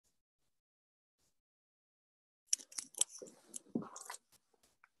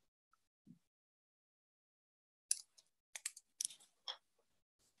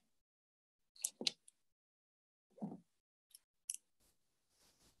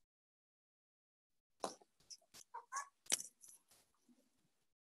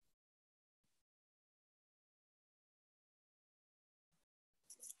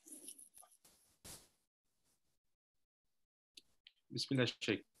Bismillah,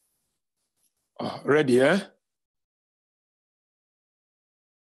 Sheikh. Ready, eh?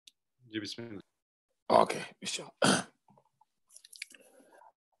 Bismillah. Okay, inshallah.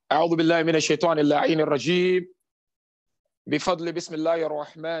 أعوذ بالله من الشيطان اللعين الرجيم بفضل بسم الله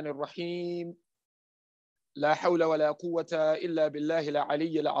الرحمن الرحيم لا حول ولا قوة إلا بالله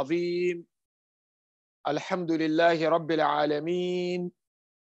العلي العظيم الحمد لله رب العالمين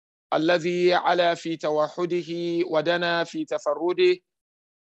الذي علا في توحده ودنا في تفرده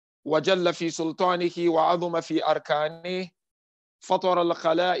وجل في سلطانه وعظم في أركانه فطر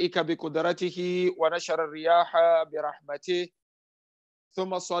الخلائق بقدرته ونشر الرياح برحمته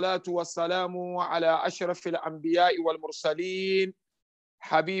ثم الصلاة والسلام على أشرف الأنبياء والمرسلين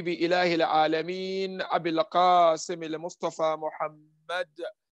حبيب إله العالمين أبي القاسم المصطفى محمد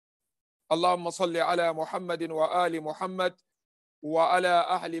اللهم صل على محمد وآل محمد وعلى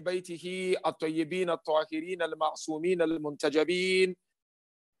أهل بيته الطيبين الطاهرين المعصومين المنتجبين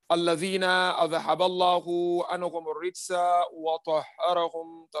الذين أذهب الله عنهم الرجس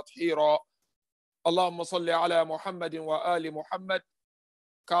وطهرهم تطهيرا اللهم صل على محمد وآل محمد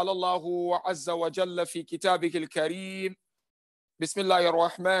قال الله عز وجل في كتابه الكريم بسم الله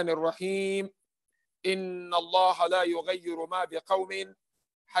الرحمن الرحيم إن الله لا يغير ما بقوم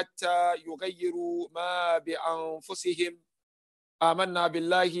حتى يغيروا ما بأنفسهم آمنا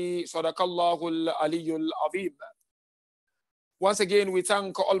بالله صدق الله العلي العظيم. Once again, we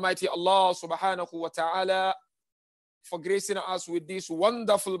thank Almighty Allah subhanahu wa ta'ala for gracing us with this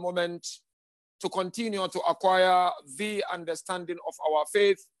wonderful moment to continue to acquire the understanding of our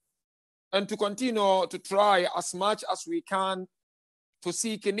faith and to continue to try as much as we can to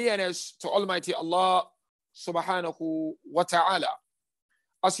seek nearness to Almighty Allah subhanahu wa ta'ala.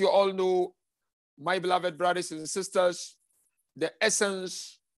 As you all know, my beloved brothers and sisters, the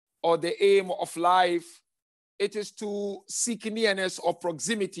essence or the aim of life, it is to seek nearness or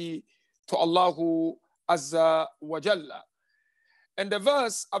proximity to Allah Azza wa Jalla. And the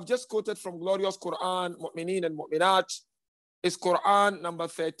verse I've just quoted from glorious Quran, Mu'mineen and Mu'minat, is Quran number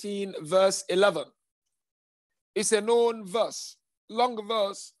 13, verse 11. It's a known verse, long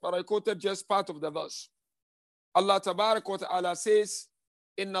verse, but I quoted just part of the verse. Allah Tabarak wa Ta'ala says,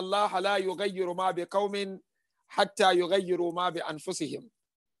 Inna Allah la yughayyiru ma biqawmin hatta yughayyiru ma bi anfusihim.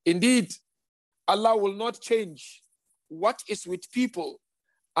 Indeed, Allah will not change what is with people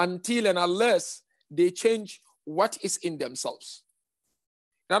until and unless they change what is in themselves.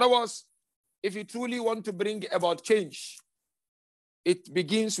 In other words, if you truly want to bring about change, it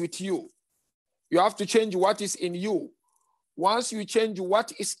begins with you. You have to change what is in you. Once you change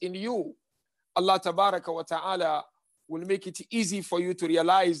what is in you, Allah Tabaraka wa Ta'ala will make it easy for you to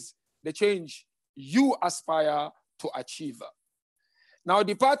realize the change you aspire to achieve. Now,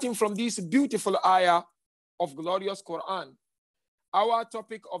 departing from this beautiful ayah of glorious Quran, our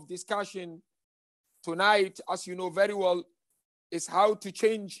topic of discussion tonight, as you know very well, is how to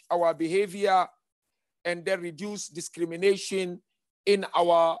change our behavior and then reduce discrimination in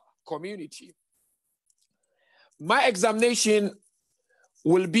our community. My examination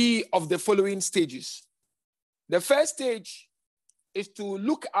will be of the following stages. The first stage is to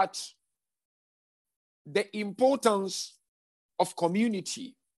look at the importance of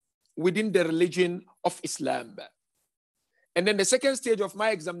community within the religion of Islam. And then the second stage of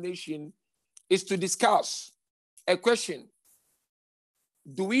my examination is to discuss a question.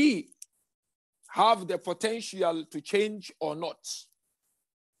 Do we have the potential to change or not?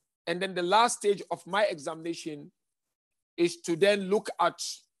 And then the last stage of my examination is to then look at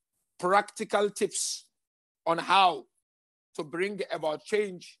practical tips on how to bring about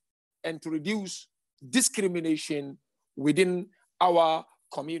change and to reduce discrimination within our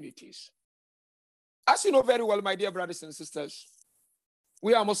communities. As you know very well, my dear brothers and sisters,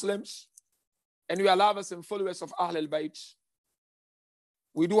 we are Muslims and we are lovers and followers of Ahl al-Bayt.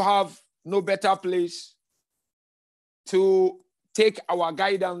 We do have no better place to take our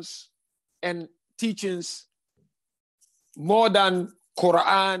guidance and teachings more than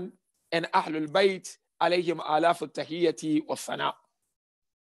Quran and Ahlul Bayt alayhim alaf al-tahiyyati wa thana.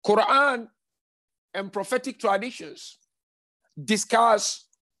 Quran and prophetic traditions discuss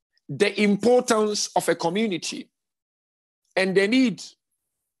the importance of a community and the need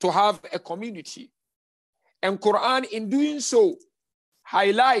to have a community. And Quran, in doing so,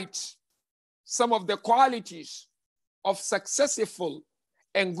 highlights some of the qualities of successful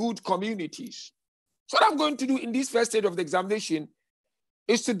and good communities. So what I'm going to do in this first stage of the examination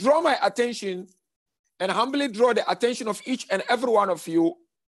is to draw my attention and humbly draw the attention of each and every one of you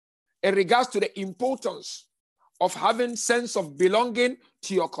in regards to the importance of having sense of belonging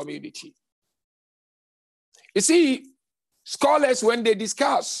to your community. You see, Scholars, when they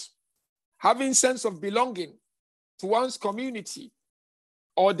discuss having sense of belonging to one's community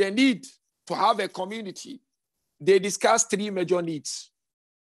or the need to have a community, they discuss three major needs.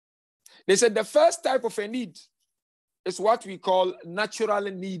 They said the first type of a need is what we call natural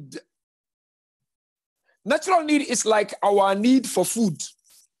need. Natural need is like our need for food,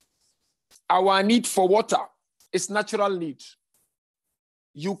 our need for water. It's natural need.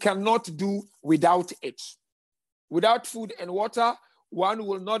 You cannot do without it. Without food and water, one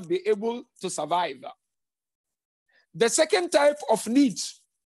will not be able to survive. The second type of need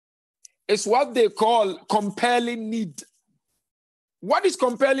is what they call compelling need. What is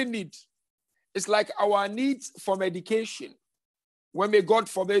compelling need? It's like our need for medication. When may God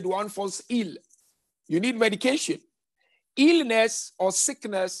forbid one falls ill, you need medication. Illness or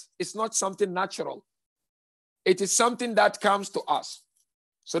sickness is not something natural. It is something that comes to us.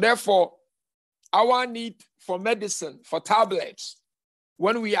 So therefore, our need for medicine, for tablets,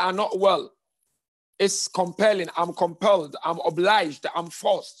 when we are not well, is compelling. I'm compelled, I'm obliged, I'm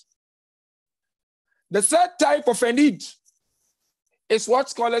forced. The third type of a need is what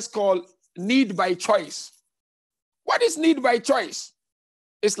scholars call need by choice. What is need by choice?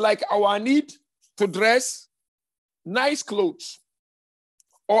 It's like our need to dress nice clothes,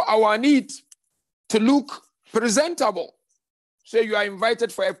 or our need to look presentable. Say you are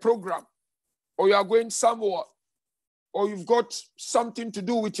invited for a program, or you are going somewhere, or you've got something to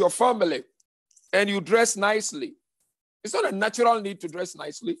do with your family, and you dress nicely. It's not a natural need to dress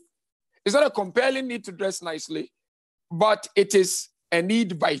nicely. It's not a compelling need to dress nicely, but it is a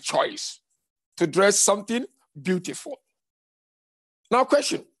need by choice to dress something beautiful. Now,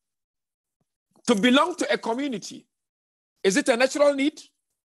 question. To belong to a community, is it a natural need?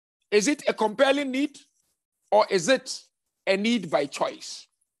 Is it a compelling need? Or is it a need by choice?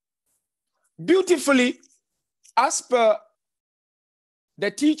 Beautifully, as per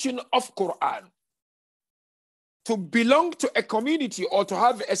the teaching of Quran, to belong to a community or to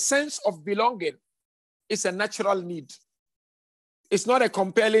have a sense of belonging is a natural need. It's not a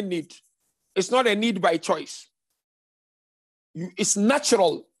compelling need. It's not a need by choice. It's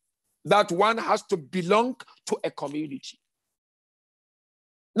natural that one has to belong to a community.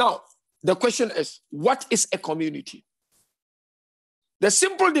 Now, the question is, what is a community? The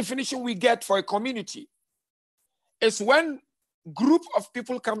simple definition we get for a community is when a group of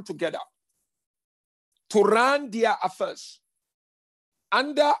people come together to run their affairs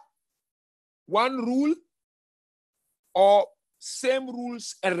under one rule or same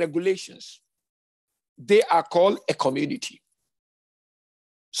rules and regulations. They are called a community.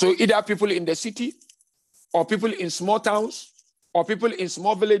 So either people in the city, or people in small towns, or people in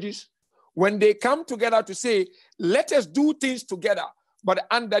small villages, when they come together to say, let us do things together, but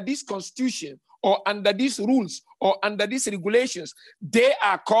under this constitution, or under these rules, or under these regulations, they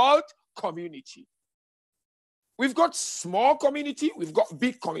are called community. We've got small community, we've got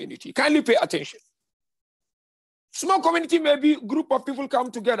big community. Kindly pay attention. Small community may be a group of people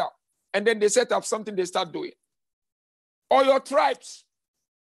come together and then they set up something they start doing. Or your tribes,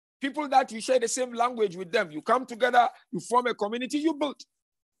 people that you share the same language with them, you come together, you form a community, you build.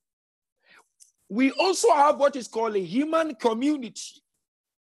 We also have what is called a human community.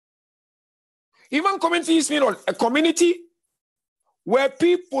 Human community is a community where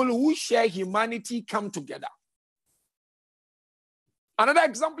people who share humanity come together. Another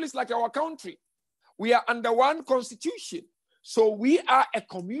example is like our country. We are under one constitution, so we are a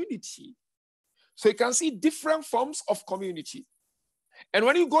community. So you can see different forms of community. And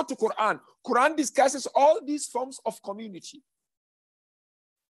when you go to Quran discusses all these forms of community.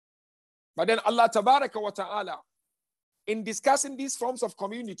 But then Allah Tabaraka wa Ta'ala, in discussing these forms of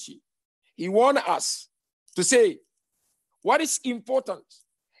community, He warned us to say, what is important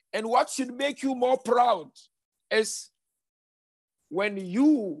and what should make you more proud is when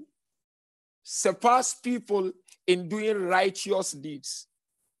you surpass people in doing righteous deeds,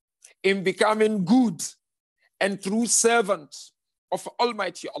 in becoming good and true servants of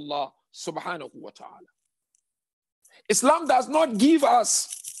Almighty Allah subhanahu wa ta'ala. Islam does not give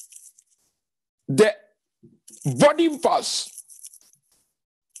us the boarding pass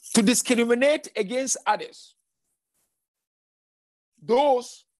to discriminate against others,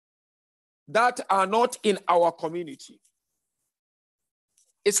 those that are not in our community.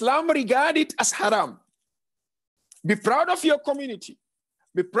 Islam regards it as haram. Be proud of your community.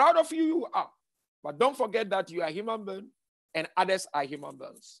 Be proud of who you are. But don't forget that you are human beings and others are human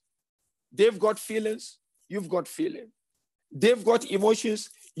beings. They've got feelings, you've got feelings. They've got emotions,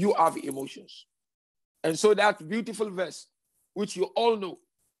 you have emotions. And so that beautiful verse, which you all know,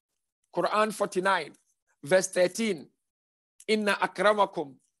 Quran 49, verse 13, Inna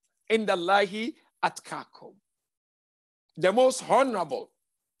akramakum indallahi atkakum. The most honorable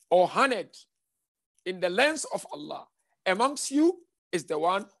or honored in the lens of Allah amongst you is the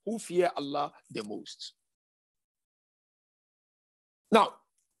one who fear Allah the most. Now,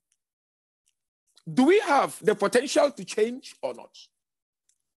 do we have the potential to change or not?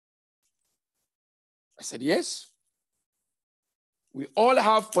 I said, yes. We all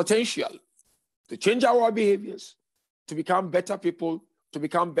have potential to change our behaviors, to become better people, to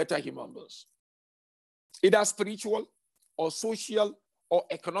become better human beings. Either spiritual or social or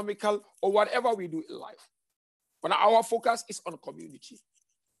economical or whatever we do in life. But our focus is on community.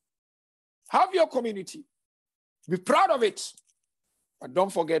 Have your community. Be proud of it. But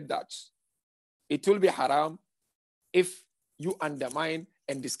don't forget that it will be haram if you undermine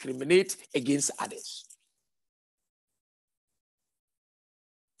and discriminate against others.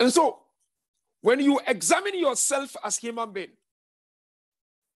 And so, when you examine yourself as human being,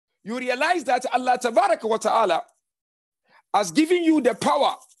 you realize that Allah Tabaraka wa Ta'ala has given you the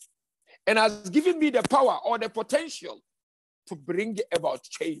power and has given me the power or the potential to bring about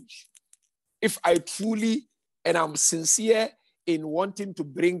change. If I truly and I'm sincere in wanting to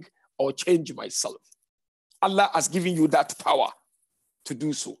bring or change myself, Allah has given you that power to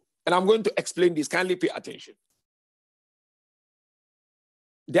do so. And I'm going to explain this. Kindly pay attention.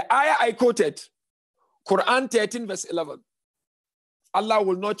 The ayah I quoted, Quran 13 verse 11. Allah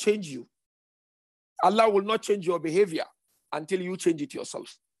will not change you. Allah will not change your behavior until you change it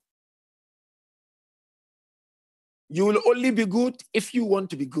yourself. You will only be good if you want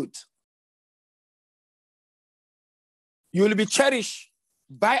to be good. You will be cherished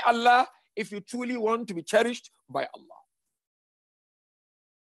by Allah if you truly want to be cherished by Allah.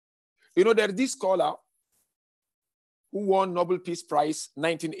 You know, there's this scholar who won Nobel Peace Prize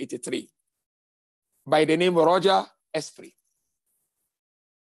 1983 by the name Roger Esprit.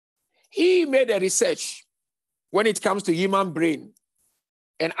 He made a research when it comes to human brain.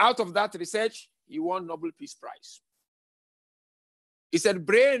 And out of that research, he won Nobel Peace Prize. He said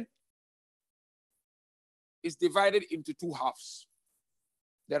brain is divided into two halves.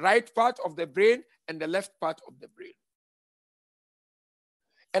 The right part of the brain and the left part of the brain.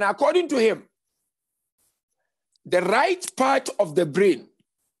 And according to him, the right part of the brain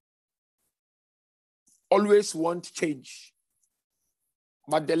always wants change.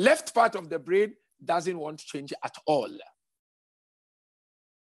 But the left part of the brain doesn't want change at all.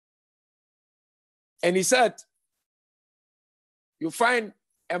 And he said, you find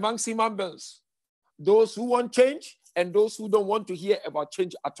amongst human beings, those who want change and those who don't want to hear about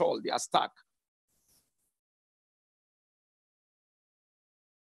change at all, they are stuck.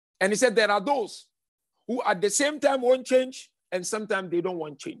 And he said there are those who at the same time want change and sometimes they don't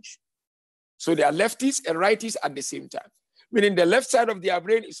want change. So they are lefties and righties at the same time. Meaning the left side of their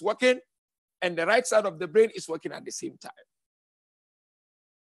brain is working and the right side of the brain is working at the same time.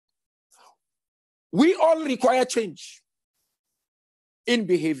 We all require change in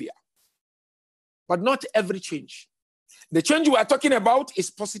behavior, but not every change. The change we are talking about is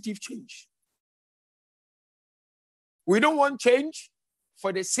positive change. We don't want change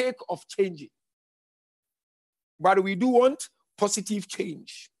for the sake of changing, but we do want positive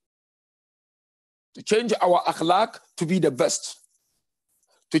change. To change our akhlaq to be the best.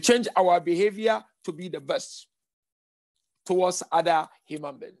 To change our behavior to be the best towards other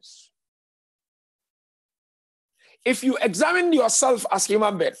human beings. If you examine yourself as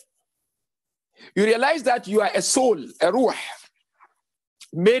human being, you realize that you are a soul, a ruh,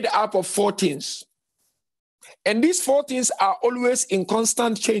 made up of 4 things. And these 4 things are always in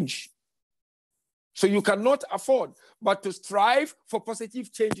constant change. So you cannot afford but to strive for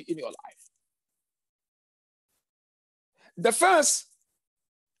positive change in your life. The first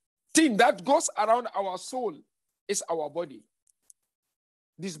thing that goes around our soul is our body.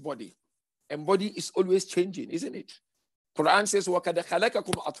 This body. And body is always changing, isn't it? Quran says, وَقَدْ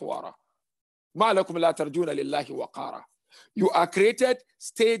خَلَقَكُمْ أَطْوَارًا مَا لَكُمْ لَا تَرْجُونَ لِلَّهِ وَقَارًا. You are created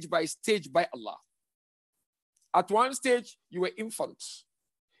stage by stage by Allah. At one stage, you were infants.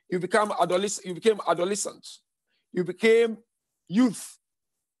 You became adolescents. You became youth,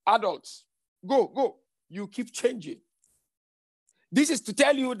 adults. Go. You keep changing. This is to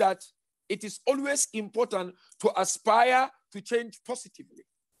tell you that it is always important to aspire to change positively.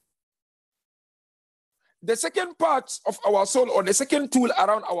 The second part of our soul, or the second tool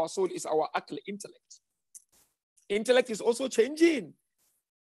around our soul, is our intellect. Intellect is also changing.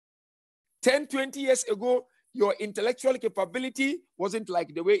 10, 20 years ago, your intellectual capability wasn't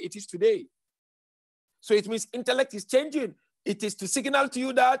like the way it is today. So it means intellect is changing. It is to signal to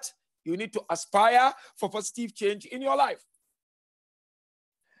you that you need to aspire for positive change in your life.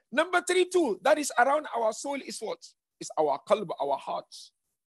 Number 3 too, that is around our soul is what? Is our qalb, our heart.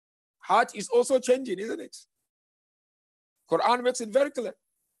 Heart is also changing, isn't it? Quran makes it very clear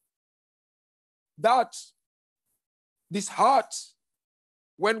that this heart,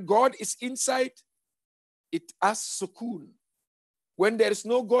 when God is inside, it has sukoon. When there is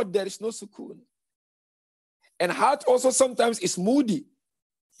no God, there is no sukoon. And heart also sometimes is moody,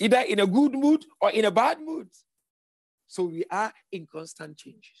 either in a good mood or in a bad mood. So we are in constant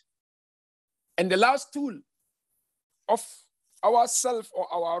change. And the last tool of our self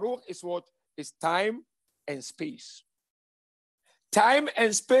or our ruh is what? Is time and space. Time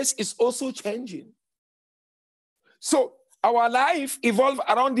and space is also changing. So our life evolves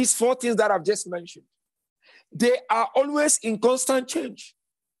around these 4 things that I've just mentioned. They are always in constant change.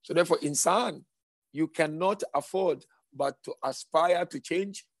 So therefore, insan, you cannot afford but to aspire to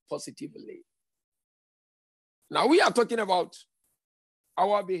change positively. Now we are talking about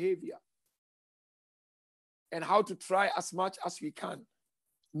our behavior and how to try as much as we can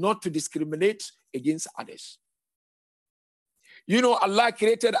not to discriminate against others. You know, Allah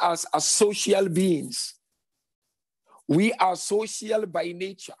created us as social beings. We are social by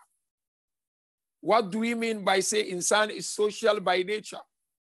nature. What do we mean by saying insan is social by nature?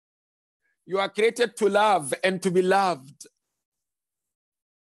 You are created to love and to be loved.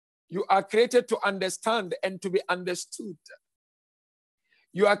 You are created to understand and to be understood.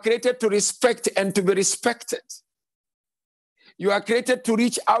 You are created to respect and to be respected. You are created to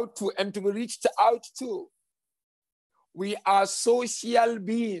reach out to and to be reached out to. We are social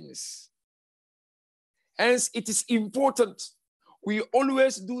beings. Hence, it is important we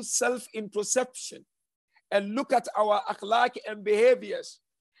always do self-introspection and look at our akhlaq and behaviors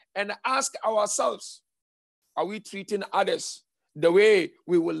and ask ourselves, are we treating others the way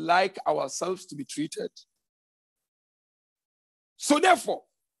we would like ourselves to be treated? So therefore,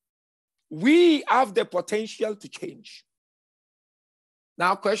 we have the potential to change.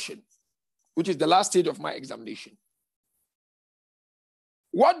 Now question, which is the last stage of my examination.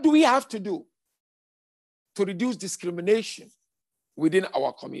 What do we have to do to reduce discrimination within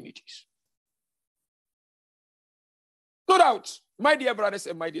our communities? No doubt, my dear brothers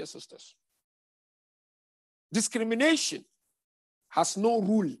and my dear sisters, discrimination has no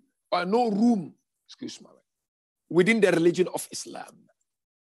rule or no room, within the religion of Islam.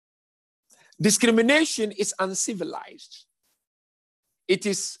 Discrimination is uncivilized. It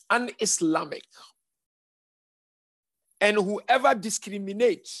is un-Islamic. And whoever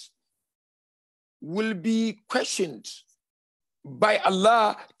discriminates will be questioned by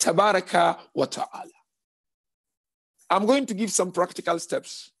Allah Tabaraka wa Ta'ala. I'm going to give some practical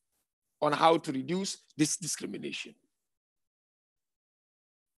steps on how to reduce this discrimination.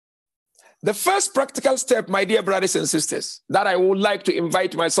 The first practical step, my dear brothers and sisters, that I would like to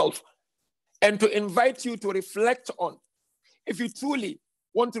invite myself and to invite you to reflect on, if you truly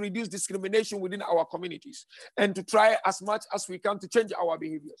want to reduce discrimination within our communities and to try as much as we can to change our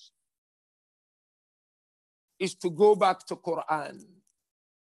behaviors, is to go back to Quran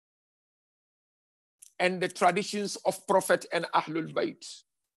and the traditions of Prophet and Ahlul Bayt,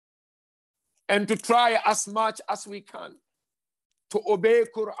 and to try as much as we can to obey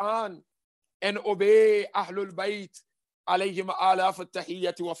Quran and obey Ahlul Bayt alayhim alaf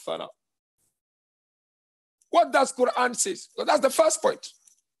al-tahiyyati wa thana. What does Quran say? So that's the first point.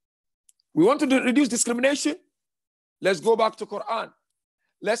 We want to reduce discrimination. Let's go back to Quran.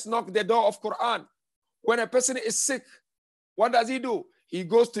 Let's knock the door of Quran. When a person is sick, what does he do? He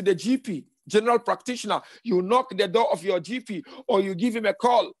goes to the GP, general practitioner. You knock the door of your GP or you give him a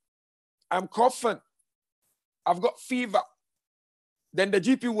call. I'm coughing. I've got fever. Then the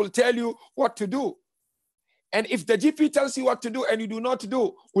GP will tell you what to do. And if the GP tells you what to do and you do not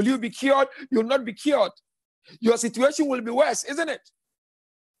do, will you be cured? You will not be cured. Your situation will be worse, isn't it?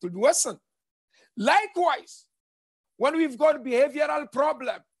 It will be worsened. Likewise, when we've got behavioral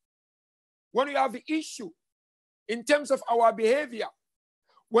problem, when we have the issue in terms of our behavior,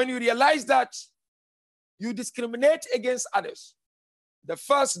 when you realize that you discriminate against others, the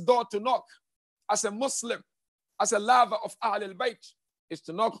first door to knock as a Muslim, as a lover of Ahlul Bayt, is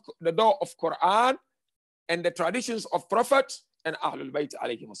to knock the door of Quran and the traditions of Prophet and Ahlul Bayt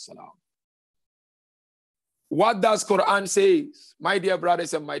alayhim as-salam. What does Quran say, my dear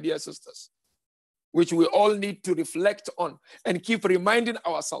brothers and my dear sisters, which we all need to reflect on and keep reminding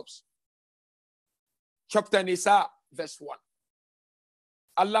ourselves? Chapter Nisa, verse 1.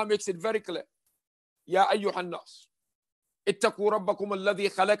 Allah makes it very clear. Ya ayyuhan nas, ittaqu rabbakum alladhi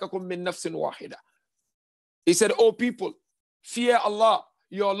khalaqakum min nafsin wahida. He said, "O people, fear Allah,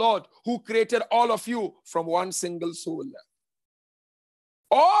 your Lord, who created all of you from one single soul."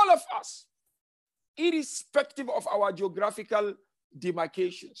 All of us, irrespective of our geographical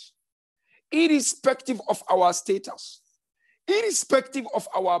demarcations, irrespective of our status, irrespective of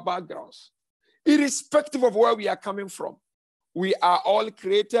our backgrounds, irrespective of where we are coming from, we are all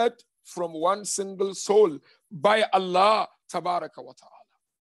created from one single soul by Allah Tabaraka wa Ta'ala.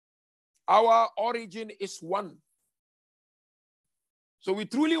 Our origin is one. So we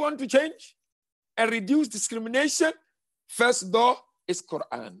truly want to change and reduce discrimination. First door is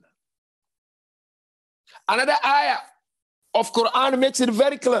Quran. Another ayah of Quran makes it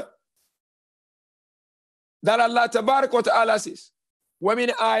very clear that Allah Tabaraka wa Ta'ala says, وَمِنْ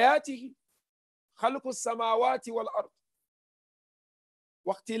آيَاتِهِ خَلْقُ السَّمَاوَاتِ وَالْأَرْضِ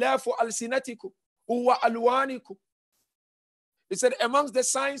وَاخْتِلَافُ أَلْسِنَتِكُمْ وَأَلْوَانِكُمْ. He said, amongst the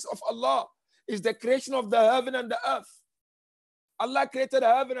signs of Allah is the creation of the heaven and the earth. Allah created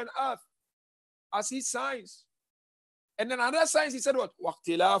heaven and earth as his signs. And then another signs, he said what?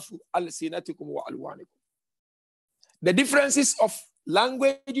 وَاخْتِلَافُ أَلْسِنَتِكُمْ وَأَلْوَانِكُمْ. The differences of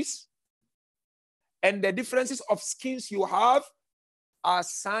languages and the differences of skins you have are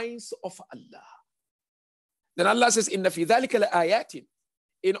signs of Allah. Then Allah says, إِنَّ فِي ذَلِكَ لَآيَاتٍ.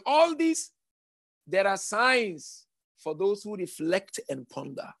 In all these, there are signs for those who reflect and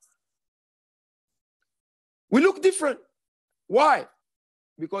ponder. We look different. Why?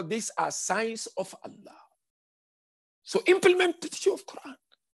 Because these are signs of Allah. So implement the teaching of Quran.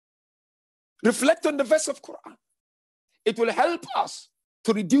 Reflect on the verse of Quran. It will help us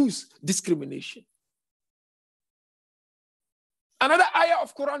to reduce discrimination. Another ayah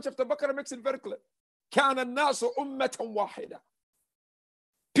of Quran, chapter Baqarah, makes it very clear. كَانَ النَّاسُ أُمَّةً وَاحِدًا.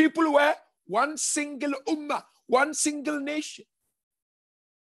 People were one single ummah, one single nation.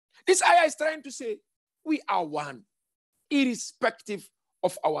 This ayah is trying to say, we are one, irrespective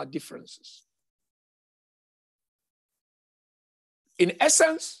of our differences. In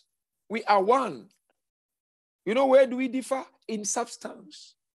essence, we are one. You know, where do we differ? In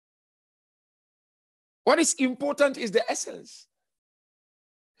substance. What is important is the essence.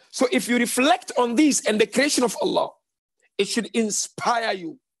 So if you reflect on this and the creation of Allah, it should inspire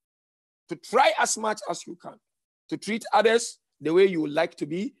you to try as much as you can to treat others the way you would like to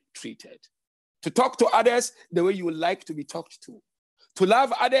be treated, to talk to others the way you would like to be talked to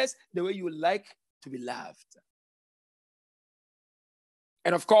love others the way you would like to be loved.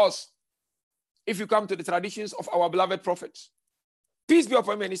 And of course, if you come to the traditions of our beloved prophets, peace be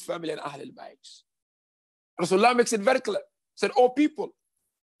upon him and his family and Ahlul Bayt, Rasulullah makes it very clear. Said, "Oh people,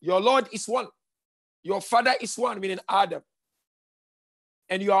 your Lord is one. Your father is one," meaning Adam.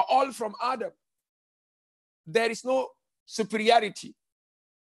 "And you are all from Adam. There is no superiority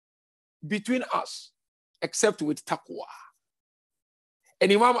between us except with taqwa."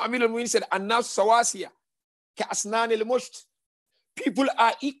 And Imam Amir al-Mu'min said, "An-nas sawasiya ka-asnan al-musht." People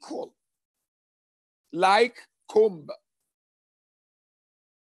are equal, like comb.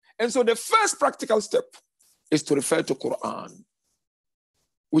 And so the first practical step is to refer to Quran,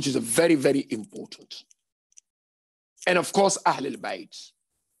 which is a very, very important. And of course, Ahlul Bayt.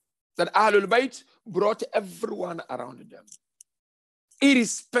 That Ahlul Bayt brought everyone around them,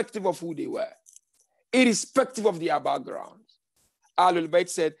 irrespective of who they were, irrespective of their background. Ahlul Bayt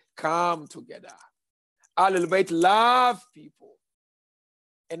said, come together. Ahlul Bayt love people.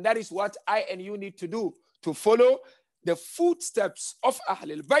 And that is what I and you need to do, to follow the footsteps of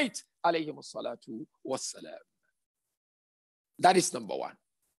Ahlul Bayt, alayhim salatu wassalam. That is number one.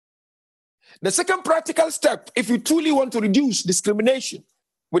 The second practical step, if you truly want to reduce discrimination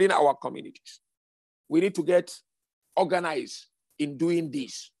within our communities, we need to get organized in doing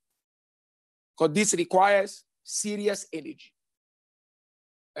this. Because this requires serious energy.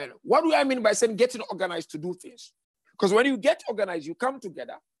 And what do I mean by saying getting organized to do things? Because when you get organized, you come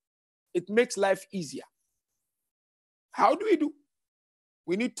together, it makes life easier. How do we do?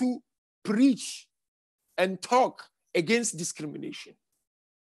 We need to preach and talk against discrimination.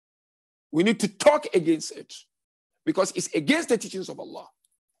 We need to talk against it because it's against the teachings of Allah,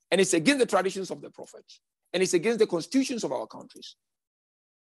 and it's against the traditions of the Prophet, and it's against the constitutions of our countries.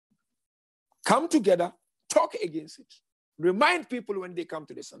 Come together, talk against it. Remind people when they come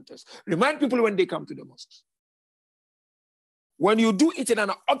to the centers. Remind people when they come to the mosques. When you do it in an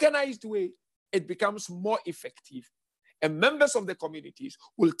organized way, it becomes more effective, and members of the communities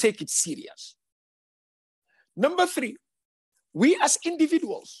will take it serious. Number three, we as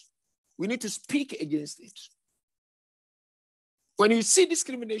individuals, we need to speak against it. When you see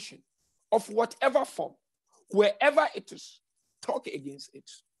discrimination of whatever form, wherever it is, talk against it.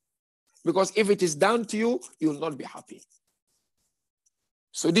 Because if it is done to you, you will not be happy.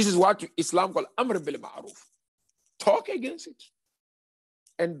 So this is what Islam calls Amr bil Ma'ruf. Talk against it.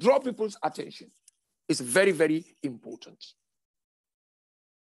 and draw people's attention is very, very important.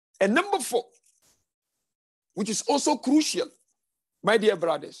 And number 4, which is also crucial, my dear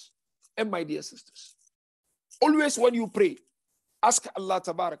brothers and my dear sisters, always when you pray, ask Allah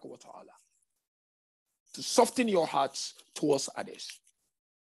Tabaraka wa Ta'ala to soften your hearts towards others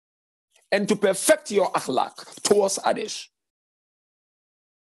and to perfect your akhlaq towards others.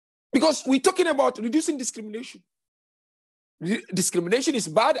 Because we're talking about reducing discrimination. Discrimination is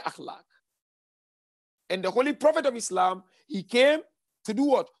bad akhlaq. And the Holy Prophet of Islam, he came to do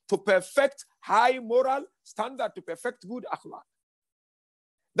what? To perfect high moral standard, to perfect good akhlaq.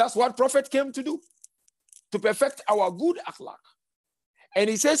 That's what Prophet came to do, to perfect our good akhlaq. And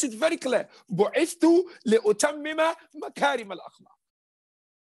he says it very clear. بُعِثْتُ لِأُتَمِّمَ مَكَارِمَ الْأَخْلَاقِ.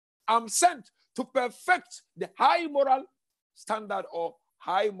 I'm sent to perfect the high moral standard or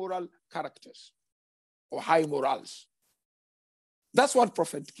high moral characters or high morals. That's what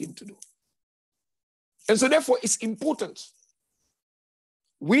Prophet came to do. And so therefore it's important.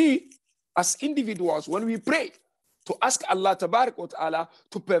 We as individuals, when we pray, to ask Allah Tabarak wa Ta'ala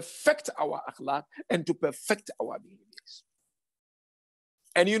to perfect our akhlaq and to perfect our behaviors.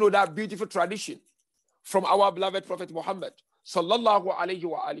 And you know that beautiful tradition from our beloved Prophet Muhammad sallallahu alayhi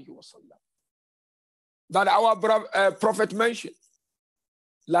wa alihi wa sallam, that our Prophet mentioned,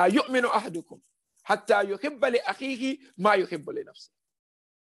 La yu'minu ahadukum hatta yuhibba li akhihi ma yuhibbu li nafsihi.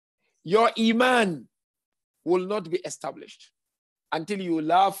 Your iman will not be established until you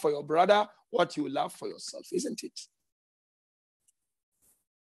love for your brother what you love for yourself, isn't it?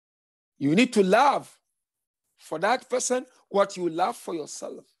 You need to love for that person what you love for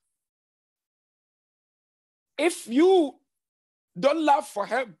yourself. If you don't love for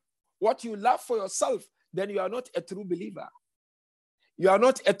him what you love for yourself, then you are not a true believer. You are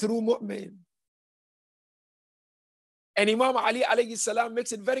not a true mu'min. And Imam Ali alayhi salam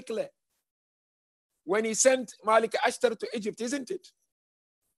makes it very clear when he sent Malik Ashtar to Egypt, isn't it?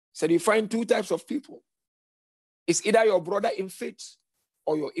 So you find 2 types of people. It's either your brother in faith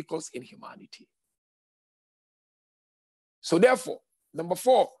or your equals in humanity. So therefore, number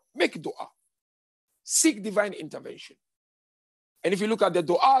 4, make dua. Seek divine intervention. And if you look at the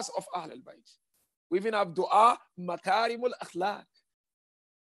du'as of Ahl al-Bayt, we even have dua makarimul akhlaq.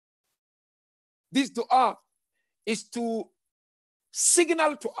 This dua is to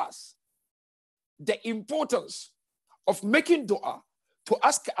signal to us the importance of making dua to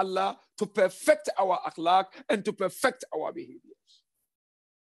ask Allah to perfect our akhlaq and to perfect our behaviors.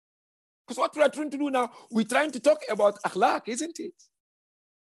 Because what we are trying to do now, we're trying to talk about akhlaq, isn't it?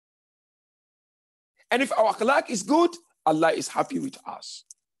 And if our akhlaq is good, Allah is happy with us.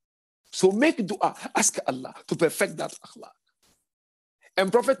 So make dua, ask Allah to perfect that akhlaq.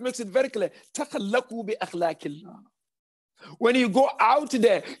 And Prophet makes it very clear, تَخَلَّقُوا بِأَخْلَاقِ اللَّهِ. When you go out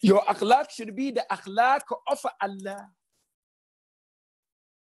there, your akhlaq should be the akhlaq of Allah.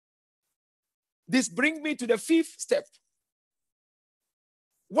 This brings me to the 5th step.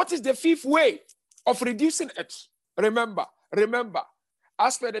 What is the 5th way of reducing it? Remember,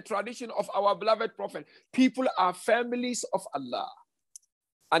 as per the tradition of our beloved Prophet, people are families of Allah.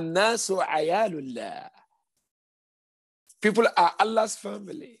 An-nasu ayalullah. People are Allah's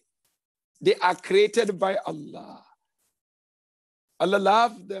family. They are created by Allah. Allah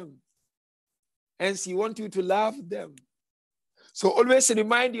loves them. Hence, He wants you to love them. So always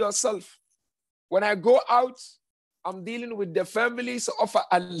remind yourself, when I go out, I'm dealing with the families of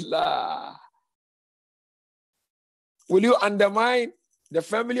Allah. Will you undermine the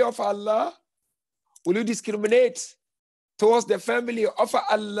family of Allah? Will you discriminate towards the family of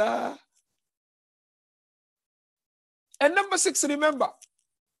Allah? And number 6, remember,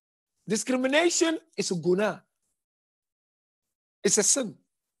 discrimination is a guna. It's a sin.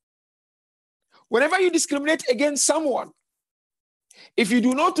 Whenever you discriminate against someone, if you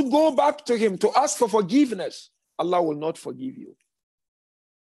do not go back to him to ask for forgiveness, Allah will not forgive you.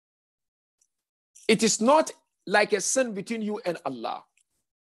 It is not like a sin between you and Allah.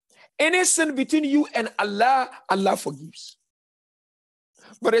 Any sin between you and Allah, Allah forgives.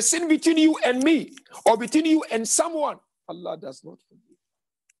 But a sin between you and me, or between you and someone, Allah does not forgive.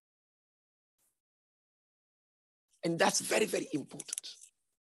 And that's very, very important.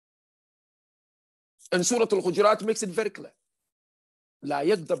 And Surah Al-Hujurat makes it very clear. لا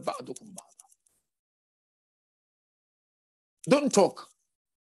يغضب بعضكم بعضا. Don't talk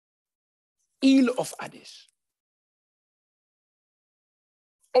ill of others.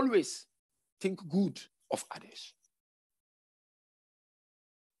 Always think good of others.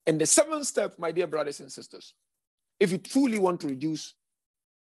 And the 7th step, my dear brothers and sisters, if you truly want to reduce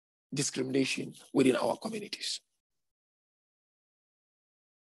discrimination within our communities,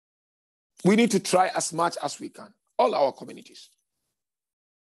 We need to try as much as we can, all our communities,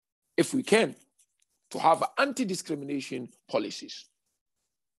 if we can, to have anti-discrimination policies.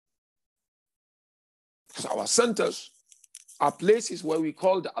 Because our centers are places where we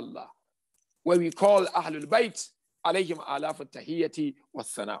call the Allah, where we call Ahlul Bayt, alayhim alaf al-tahiyyati wa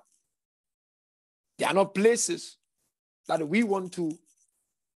thana. They are not places that we want to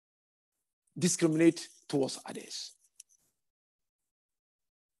discriminate towards others.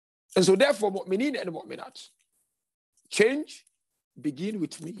 And so therefore, mu'mineen and mu'minat, change begins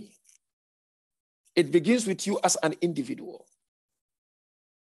with me. It begins with you as an individual.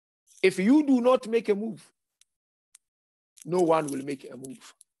 If you do not make a move, no one will make a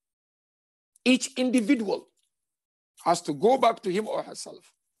move. Each individual has to go back to him or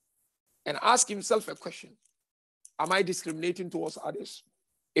herself and ask himself a question. Am I discriminating towards others?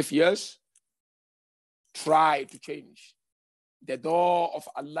 If yes, try to change. The door of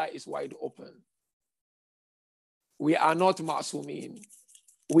Allah is wide open. We are not ma'sumin.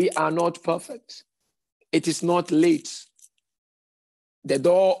 We are not perfect. It is not late. The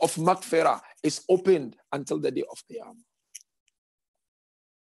door of maghfirah is opened until the day of Qiyamah.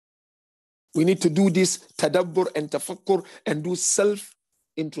 We need to do this tadabbur and tafakkur and do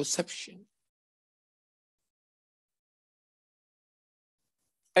self-introspection.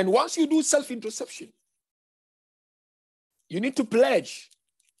 And once you do self-introspection, you need to pledge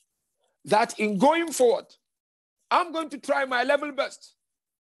that in going forward, I'm going to try my level best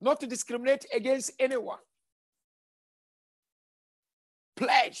not to discriminate against anyone.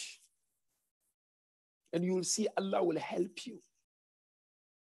 Pledge. And you will see Allah will help you.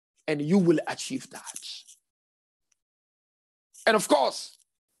 And you will achieve that. And of course,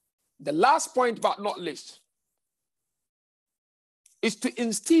 the last point but not least is to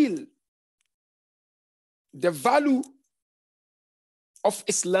instill the value of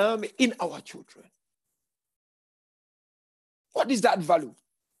Islam in our children. What is that value?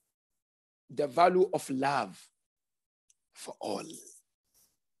 The value of love for all.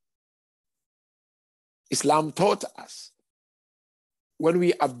 Islam taught us when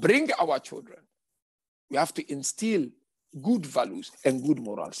we bring our children, we have to instill good values and good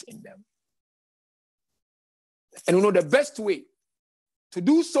morals in them. And you know the best way to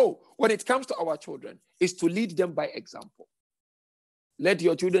do so when it comes to our children is to lead them by example. Let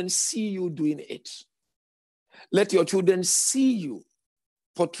your children see you doing it. Let your children see you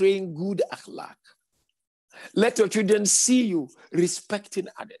portraying good akhlaq. Let your children see you respecting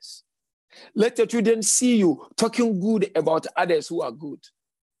others. Let your children see you talking good about others who are good.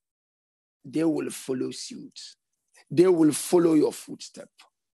 They will follow suit. They will follow your footstep.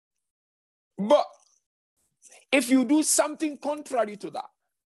 But if you do something contrary to that,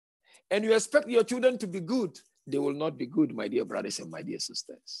 and you expect your children to be good, they will not be good, my dear brothers and my dear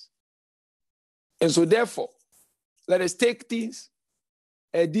sisters. And so therefore, let us take these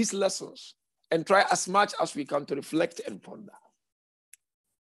lessons and try as much as we can to reflect and ponder.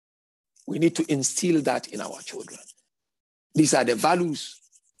 We need to instill that in our children. These are the values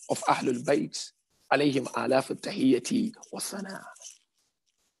of Ahlul Bayt, alayhim alaf al-tahiyyati wa thana.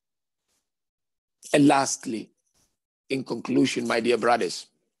 And lastly, in conclusion, my dear brothers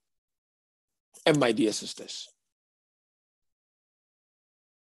and my dear sisters,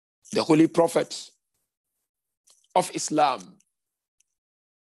 the Holy Prophet of Islam,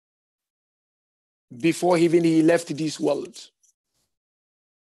 before even he left this world,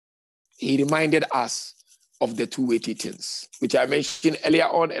 he reminded us of the two weighty things, which I mentioned earlier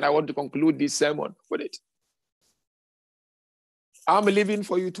on, and I want to conclude this sermon with it. I'm living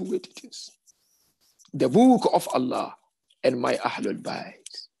for you two weighty things: the book of Allah and my Ahlul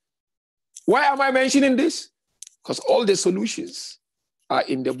Bayt. Why am I mentioning this? Because all the solutions are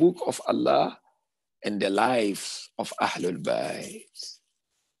in the book of Allah and the lives of Ahlul Bayt.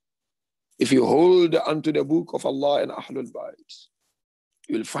 If you hold onto the book of Allah and Ahlul Bayt,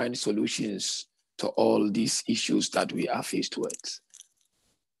 you will find solutions to all these issues that we are faced with.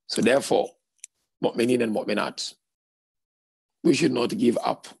 So therefore, mu'mineen and mu'minat, we should not give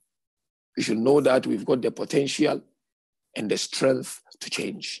up. We should know that we've got the potential and the strength to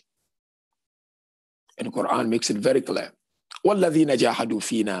change. And the Quran makes it very clear. وَالَّذِينَ جَاهَدُوا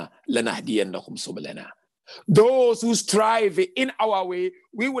فِينَا لَنَهْدِيَنَّهُمْ سُبُلَنَا. Those who strive in our way,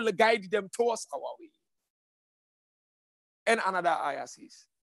 we will guide them towards our way. And another ayah says,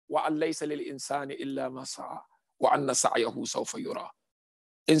 وَأَنْ لَيْسَ لِلْإِنسَانِ إِلَّا مَا سَعَى وَأَنَّ سَعْيَهُ سَوْفَ يُرَى.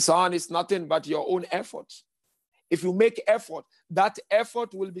 Insan is nothing but your own effort. If you make effort, that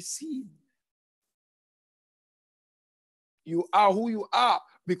effort will be seen. You are who you are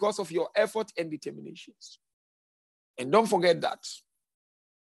because of your effort and determinations. And don't forget that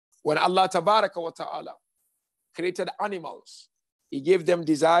When Allah Tabaraka wa Ta'ala created animals, He gave them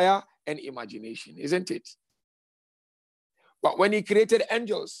desire and imagination, isn't it? But when He created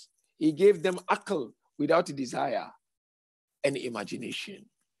angels, He gave them akal without desire and imagination.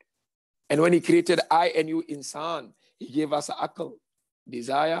 And when He created I and you, insan, He gave us akal,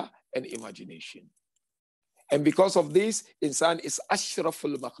 desire and imagination. And because of this, insan is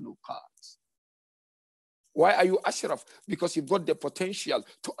ashraful makhluqat. Why are you ashraf? Because you've got the potential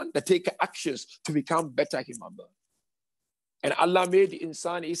to undertake actions to become better human being. And Allah made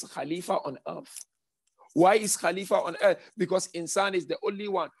insan is Khalifa on earth. Why is Khalifa on earth? Because insan is the only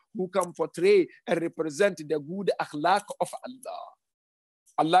one who can portray and represent the good akhlaq of Allah.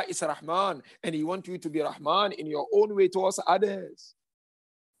 Allah is Rahman, and He wants you to be Rahman in your own way towards others.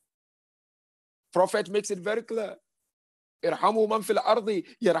 Prophet makes it very clear. Irhamu man fil ardi,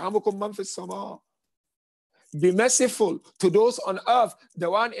 yarhamukum man fis sama. Be merciful to those on earth. The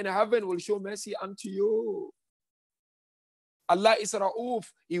one in heaven will show mercy unto you. Allah is Ra'uf.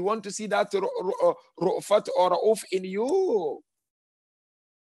 He wants to see that Ra'ufat or Ra'uf in you.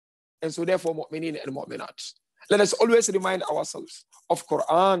 And so therefore, mu'mineen and mu'minat, let us always remind ourselves of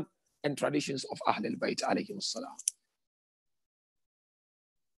Quran and traditions of Ahlul Bayt alayhim salam.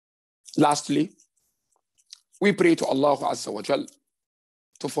 Lastly, we pray to Allah Azza wa Jal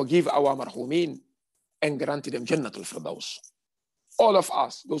to forgive our marhumin and grant them Jannatul Firdaus. All of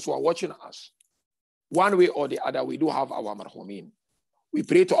us, those who are watching us, one way or the other, we do have our marhumin. We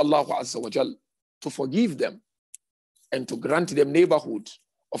pray to Allah Azza wa Jal to forgive them and to grant them neighborhood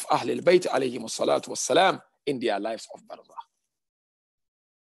of Ahlul Bayt alayhim salatu wassalam in their lives of barzakh.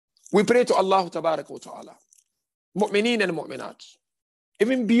 We pray to Allah Tabarak wa Ta'ala, mu'mineen and mu'minat,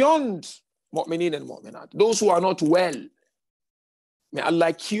 even beyond mu'mineen and mu'minat, those who are not well, may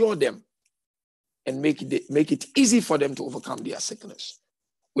Allah cure them and make it easy for them to overcome their sickness.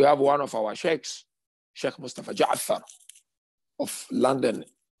 We have one of our sheikhs, Sheikh Mustafa Ja'far of London,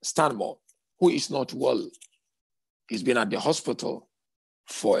 Stanmore, who is not well. He's been at the hospital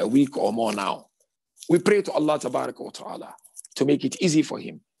for a week or more now. We pray to Allah Tabarak wa Ta'ala to make it easy for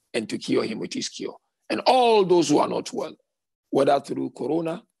him and to cure him with his cure. And all those who are not well, whether through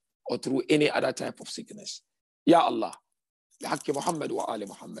corona or through any other type of sickness. Ya Allah, bihaqqi Muhammad wa ali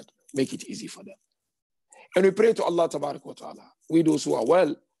Muhammad, make it easy for them. And we pray to Allah Tabarak wa Ta'ala, we those who are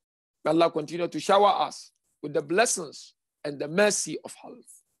well, may Allah continue to shower us with the blessings and the mercy of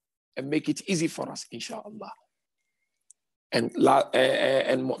health and make it easy for us, inshallah. And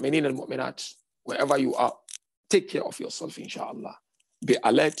mu'mineen and mu'minat, wherever you are, take care of yourself, inshallah. Be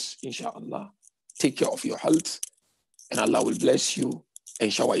alert, inshallah. Take care of your health, and Allah will bless you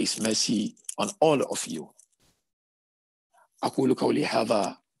and shower His mercy on all of you. أقول قولي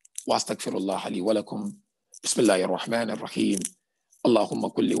هذا وأستغفر الله لي ولكم. بسم الله الرحمن الرحيم. اللهم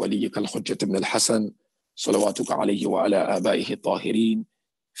كن لوليك الحجة بن الحسن صلواتك عليه وعلى آبائه الطاهرين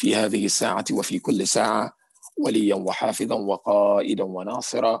في هذه الساعة وفي كل ساعة وليا وحافظا وقائدا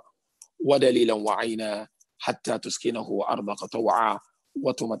وناصرا ودليلا وعينا حتى تسكنه أرضك طوعا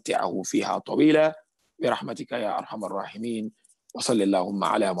وتمتعه فيها طويلا برحمتك يا أرحم الراحمين. وصل اللهم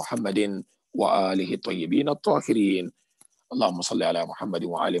على محمد وآله الطيبين الطاهرين. اللهم صل على محمد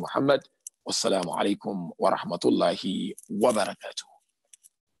وآل محمد. والسلام عليكم ورحمة الله وبركاته.